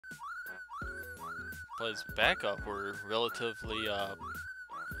but his backup were relatively,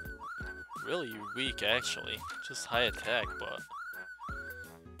 really weak actually. Just high attack, but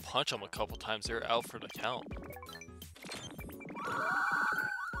punch them a couple times, they're out for the count.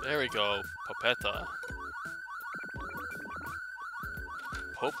 There we go, Popeta.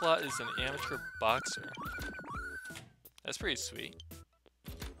 Poplot is an amateur boxer. That's pretty sweet.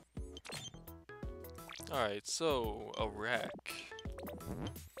 Alright, so a rack.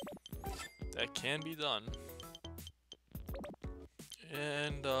 That can be done.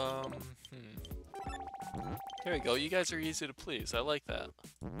 And, there we go, you guys are easy to please, I like that.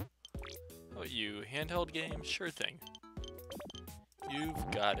 How about you? Handheld game? Sure thing. You've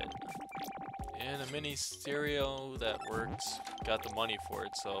got it. And a mini stereo that works. Got the money for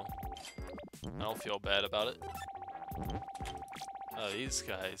it, so I don't feel bad about it. These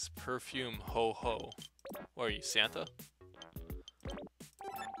guys. Perfume ho ho. What are you, Santa?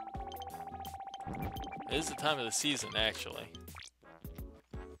 It is the time of the season, actually.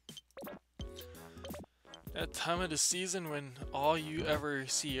 That time of the season when all you ever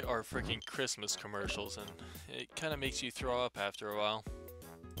see are freaking Christmas commercials, and it kind of makes you throw up after a while.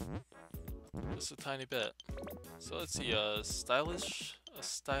 Just a tiny bit. So let's see, a stylish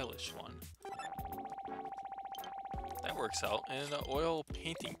one. That works out. And an oil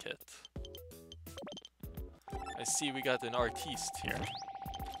painting kit. I see we got an artiste here.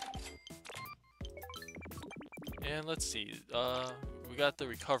 And let's see, we got the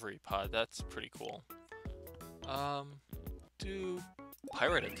recovery pod, that's pretty cool. Do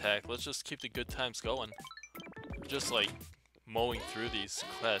pirate attack, let's just keep the good times going. We're just like mowing through these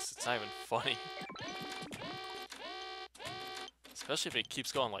quests, it's not even funny. Especially if it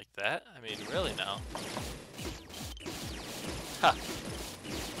keeps going like that, I mean really now. Ha!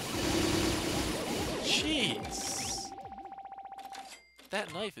 Jeez!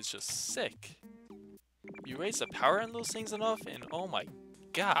 That knife is just sick. You raise the power on those things enough and oh my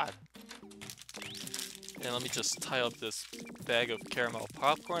god. And let me just tie up this bag of caramel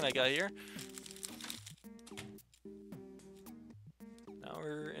popcorn I got here. Now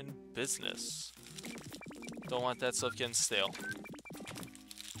we're in business. Don't want that stuff getting stale.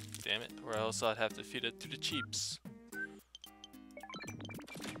 Damn it, or else I'd have to feed it to the Cheeps.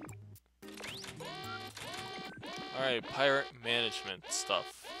 Alright, pirate management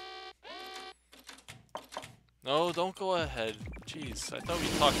stuff. No, don't go ahead. Jeez, I thought we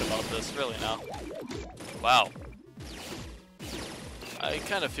talked about this, really now. Wow. I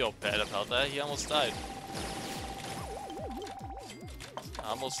kind of feel bad about that. He almost died.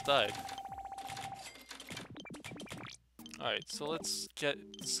 Almost died. Alright, so let's get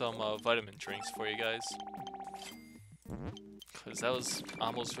some vitamin drinks for you guys. Because that was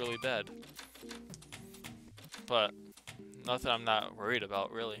almost really bad. But nothing I'm not worried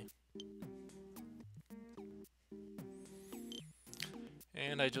about, really.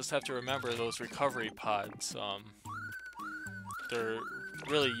 And I just have to remember those recovery pods. They're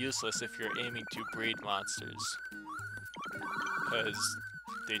really useless if you're aiming to breed monsters. Because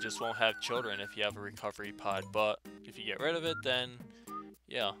they just won't have children if you have a recovery pod. But if you get rid of it, then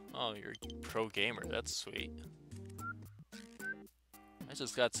yeah. Oh, you're a pro gamer. That's sweet. I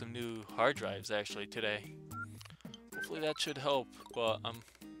just got some new hard drives actually today. Hopefully that should help. But I'm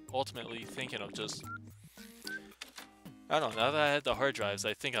ultimately thinking of just... I don't know, now that I had the hard drives,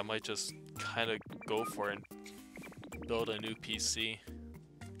 I think I might just kind of go for it and build a new PC.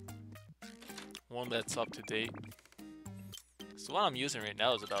 One that's up to date. So the one I'm using right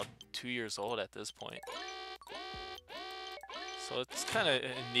now is about 2 years old at this point. So it's kind of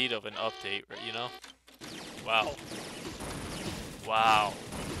in need of an update, you know? Wow. Wow.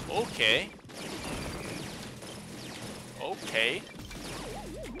 Okay. Okay.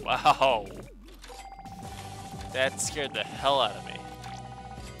 Wow. That scared the hell out of me.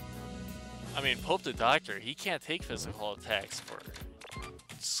 I mean, Pope the Doctor, he can't take physical attacks for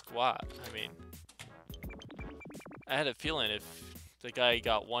squat. I mean, I had a feeling if the guy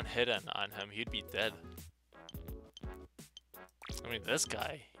got one hit on him, he'd be dead. I mean, this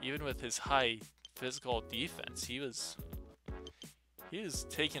guy, even with his high physical defense, he was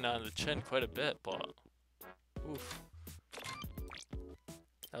taking on the chin quite a bit, but oof.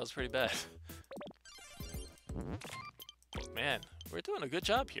 That was pretty bad. But man, we're doing a good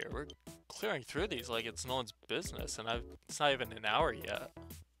job here. We're clearing through these like it's no one's business, and it's not even an hour yet.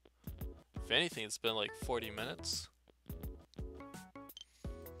 If anything, it's been like 40 minutes.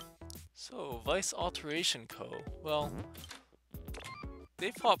 So, Vice Alteration Co. Well,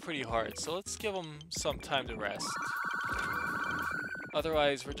 they fought pretty hard, so let's give them some time to rest.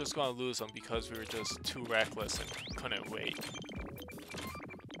 Otherwise, we're just going to lose them because we were just too reckless and couldn't wait.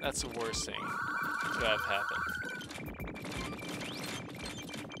 That's the worst thing. to have happen.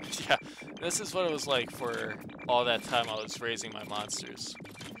 Yeah, this is what it was like for all that time I was raising my monsters.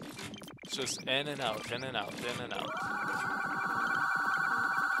 It's just in and out, in and out, in and out.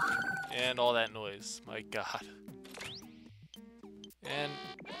 And all that noise, my god. And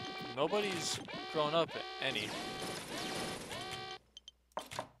nobody's grown up any.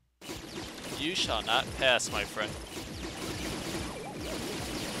 You shall not pass, my friend.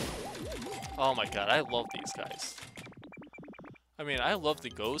 Oh my god, I love these guys. I mean, I love the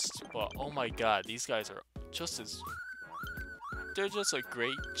ghosts, but oh my god, these guys are just as... They're just a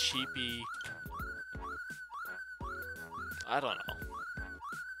great cheapy... I don't know.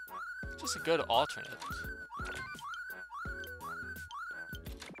 Just a good alternate.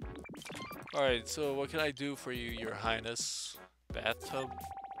 Alright, so what can I do for you, Your Highness? Bathtub?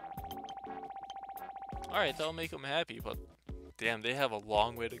 Alright, that'll make them happy, but damn, they have a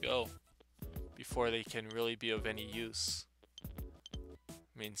long way to go before they can really be of any use.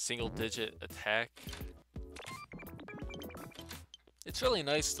 I mean, single digit attack. It's really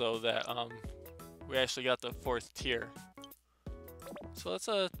nice though that we actually got the 4th tier. So let's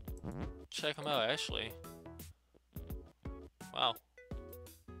check them out actually. Wow.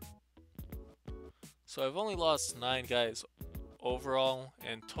 So I've only lost 9 guys overall,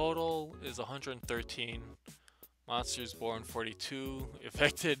 and total is 113. Monsters born 42,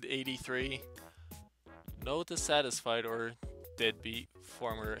 affected 83. No dissatisfied or deadbeat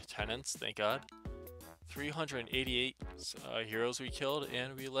former tenants, thank god. 388 heroes we killed,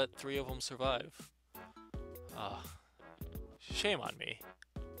 and we let 3 of them survive. Shame on me.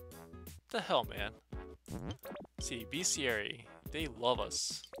 What the hell, man? Let's see, bestiary, they love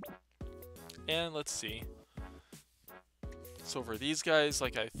us. And let's see. So for these guys,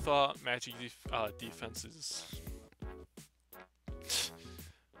 like I thought, magic defenses.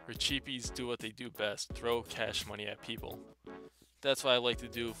 Where cheapies do what they do best, throw cash money at people. That's what I like to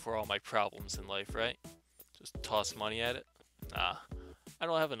do for all my problems in life, right? Just toss money at it? Nah, I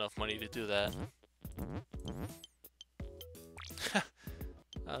don't have enough money to do that.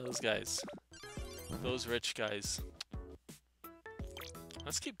 Those guys. Those rich guys.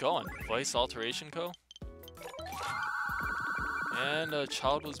 Let's keep going. Vice Alteration Co. And a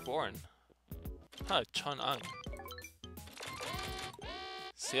child was born. Huh, Chun-Ang.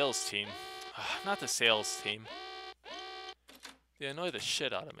 Sales team. Not the sales team. They annoy the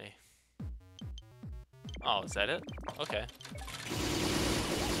shit out of me. Oh, is that it? Okay.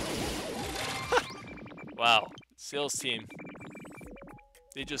 Wow. Sales team.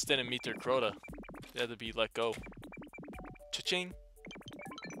 They just didn't meet their quota. They had to be let go. Cha-ching!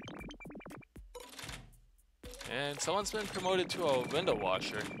 And someone's been promoted to a window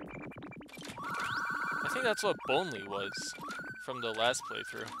washer. I think that's what Bonely was from the last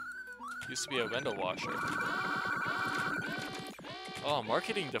playthrough. Used to be a window washer. Oh,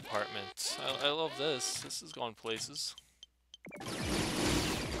 marketing department. I love this. This is going places.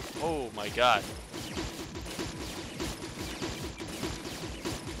 Oh my god.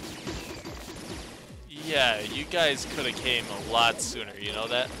 Yeah, you guys could have came a lot sooner, you know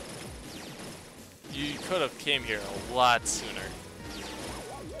that? You could have came here a lot sooner.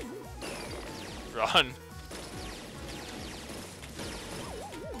 Run.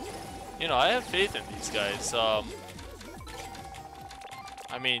 You know, I have faith in these guys. I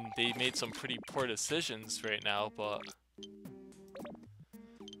mean, they made some pretty poor decisions right now, but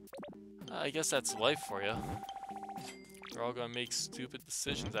I guess that's life for you. We're all gonna make stupid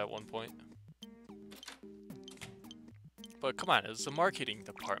decisions at one point. But come on, it's the marketing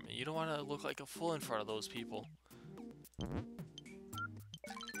department. You don't want to look like a fool in front of those people. Let's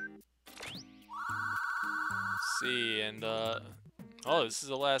see, and oh, this is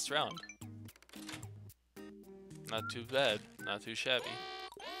the last round. Not too bad, not too shabby.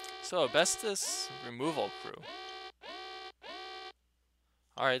 So, Asbestos removal crew.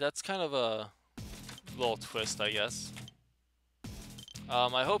 Alright, that's kind of a little twist, I guess.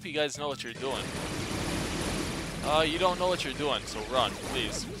 I hope you guys know what you're doing. You don't know what you're doing, so run,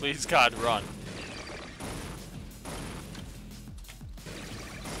 please. Please, God, run.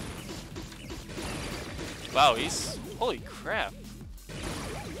 Wow, he's... Holy crap.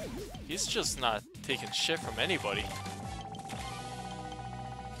 He's just not taking shit from anybody.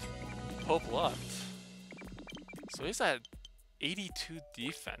 Pope left. So he's at 82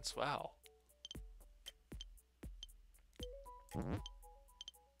 defense, wow.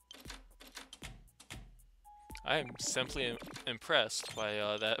 I am simply impressed by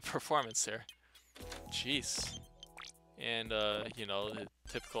that performance there. Jeez. And, you know, the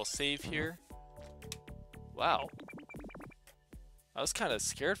typical save here. Wow. I was kind of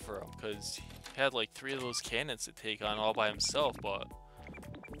scared for him because he had like 3 of those cannons to take on all by himself, but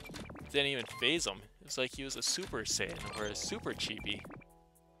it didn't even phase him. It was like he was a Super Saiyan or a Super Cheepy.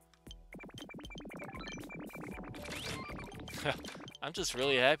 I'm just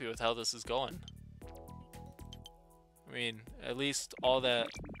really happy with how this is going. I mean, at least all that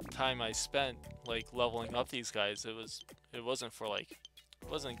time I spent like leveling up these guys, it wasn't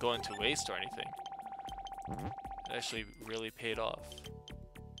going to waste or anything. It actually really paid off.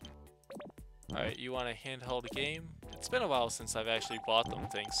 Alright, you want a handheld game? It's been a while since I've actually bought them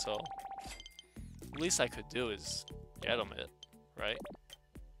things, so the least I could do is get them it, right?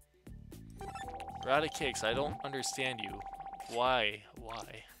 Rada Cakes, I don't understand you. Why?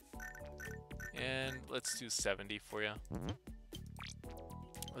 Why? And let's do 70 for you.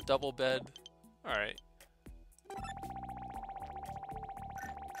 A double bed. Alright.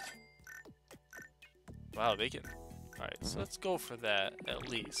 Wow, they can... Alright, so let's go for that, at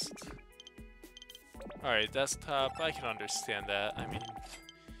least. Alright, desktop, I can understand that. I mean,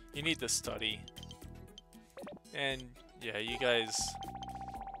 you need to study. And, yeah, you guys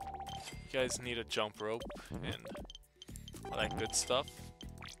need a jump rope and all that good stuff.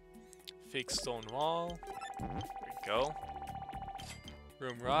 Fake stone wall. There we go.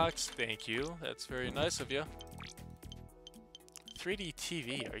 Room rocks, thank you. That's very nice of you. 3D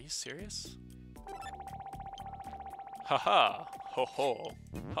TV, are you serious? Haha, ho ho.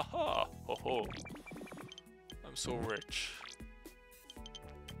 Haha, ho ho. I'm so rich.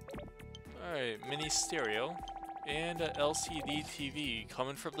 Alright, mini stereo. And a LCD TV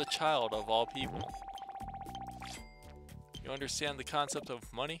coming from the child of all people. You understand the concept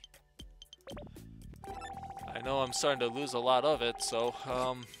of money? I know I'm starting to lose a lot of it, so,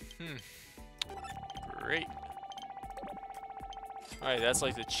 great. Alright, that's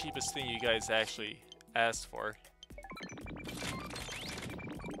like the cheapest thing you guys actually asked for.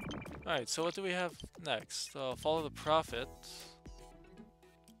 Alright, so what do we have next? Follow the Prophet.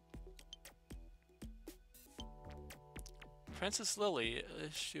 Princess Lily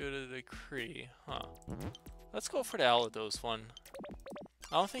issued a decree. Huh. Let's go for the Allados one.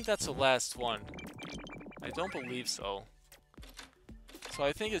 I don't think that's the last one. I don't believe so. So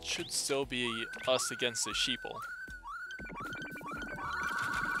I think it should still be us against the sheeple.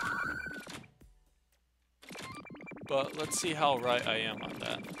 But let's see how right I am on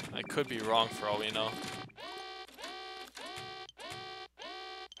that. I could be wrong for all we know.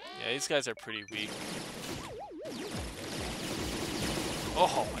 Yeah, these guys are pretty weak.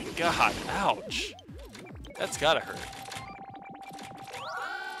 Oh my god, ouch! That's gotta hurt.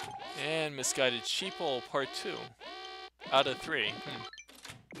 And Misguided Sheeple Part 2. Out of 3.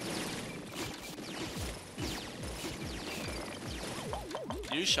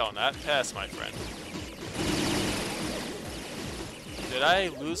 You shall not pass, my friend. Did I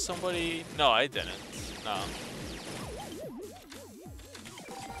lose somebody? No, I didn't. No.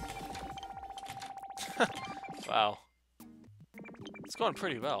 Wow. It's going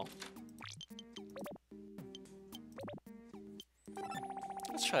pretty well.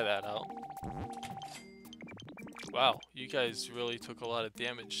 Let's try that out. Wow, you guys really took a lot of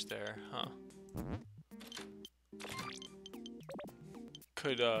damage there, huh?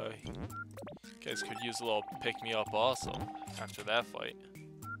 You guys could use a little pick-me-up also after that fight.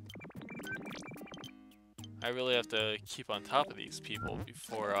 I really have to keep on top of these people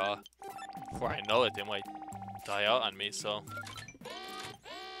before I know it, they might die out on me, so...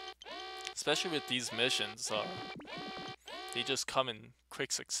 Especially with these missions, they just come in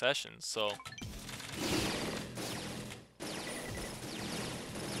quick succession, so...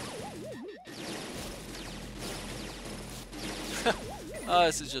 Oh,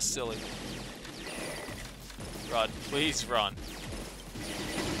 this is just silly. Run, please run.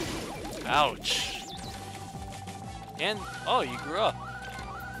 Ouch. And, oh, you grew up.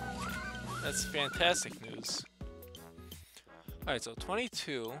 That's fantastic news. Alright, so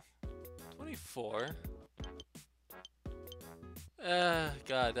 22, 24.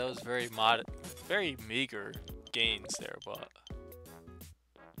 God, that was very meager gains there, but...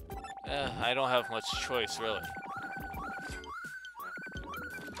 I don't have much choice, really.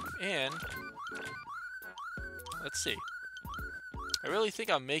 And... let's see. I really think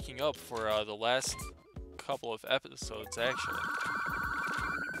I'm making up for the last couple of episodes, actually.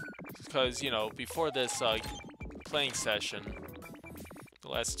 Because, you know, before this playing session, the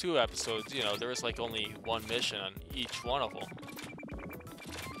last 2 episodes, you know, there was like only 1 mission on each one of them.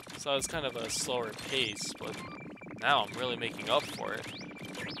 So it's kind of a slower pace, but now I'm really making up for it.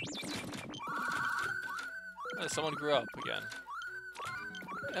 Someone grew up again.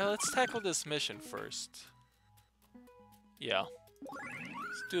 Let's tackle this mission first. Yeah.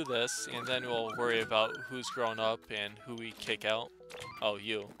 do this, and then we'll worry about who's grown up and who we kick out. Oh,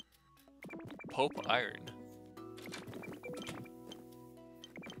 you. Pope Iron.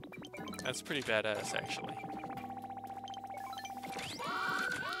 That's pretty badass, actually.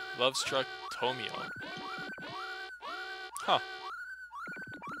 Love Struck Tomio. Huh.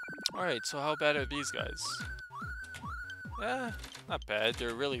 Alright, so how bad are these guys? Not bad.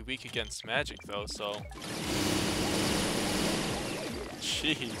 They're really weak against magic, though, so...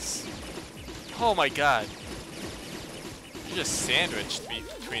 Jeez. Oh my god. You just sandwiched me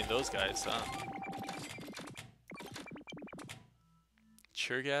between those guys, huh?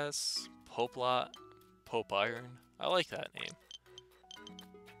 Churgas, Popelot, Pope Iron. I like that name.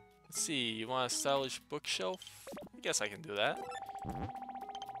 Let's see, you want a stylish bookshelf? I guess I can do that.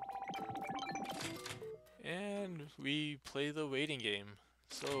 And we play the waiting game.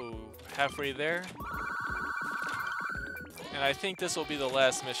 So, halfway there. And I think this will be the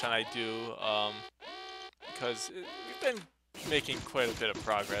last mission I do, because we've been making quite a bit of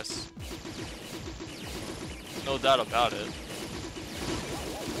progress. No doubt about it.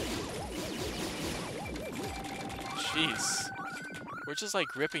 Jeez. We're just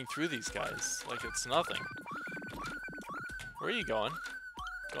like ripping through these guys like it's nothing. Where are you going?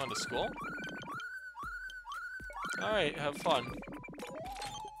 Going to school? Alright, have fun.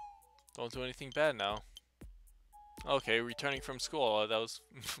 Don't do anything bad now. Okay, returning from school. That was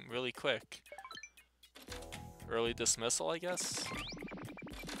really quick. Early dismissal, I guess?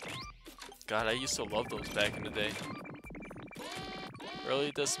 God, I used to love those back in the day.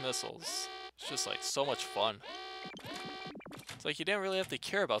 Early dismissals. It's just like so much fun. It's like you didn't really have to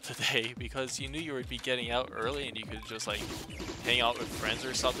care about the day because you knew you would be getting out early and you could just like hang out with friends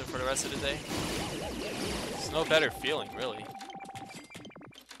or something for the rest of the day. It's no better feeling, really.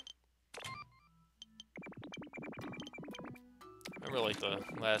 I remember like the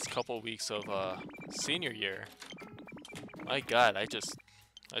last couple weeks of senior year. My God, I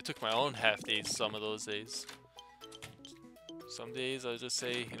took my own half days some of those days. Some days I'll just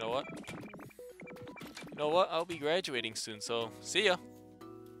say, you know what? You know what? I'll be graduating soon, so see ya.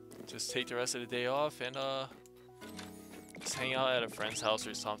 Just take the rest of the day off and just hang out at a friend's house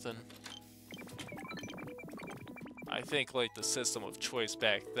or something. I think like the system of choice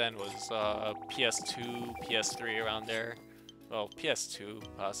back then was PS2, PS3 around there. Well, PS2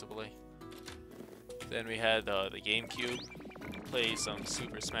 possibly. Then we had the GameCube. Play some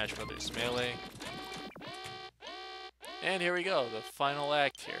Super Smash Bros. Melee. And here we go, the final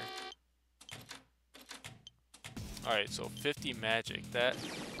act here. Alright, so 50 magic. That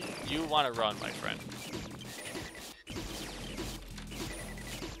you want to run, my friend.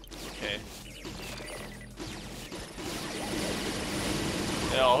 Okay.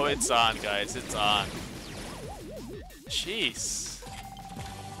 Oh, it's on, guys. It's on. Jeez.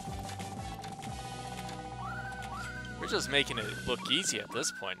 We're just making it look easy at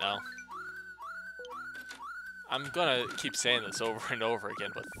this point now. I'm gonna keep saying this over and over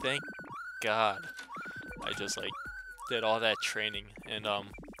again, but thank God I just like did all that training and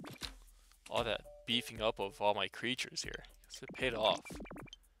all that beefing up of all my creatures here. 'Cause it paid off.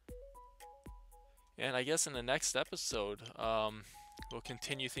 And I guess in the next episode, we'll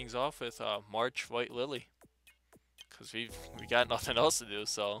continue things off with March White Lily. Because we got nothing else to do,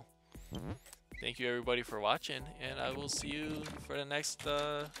 so thank you everybody for watching, and I will see you for the next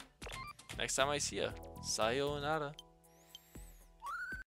time I see ya. Sayonara.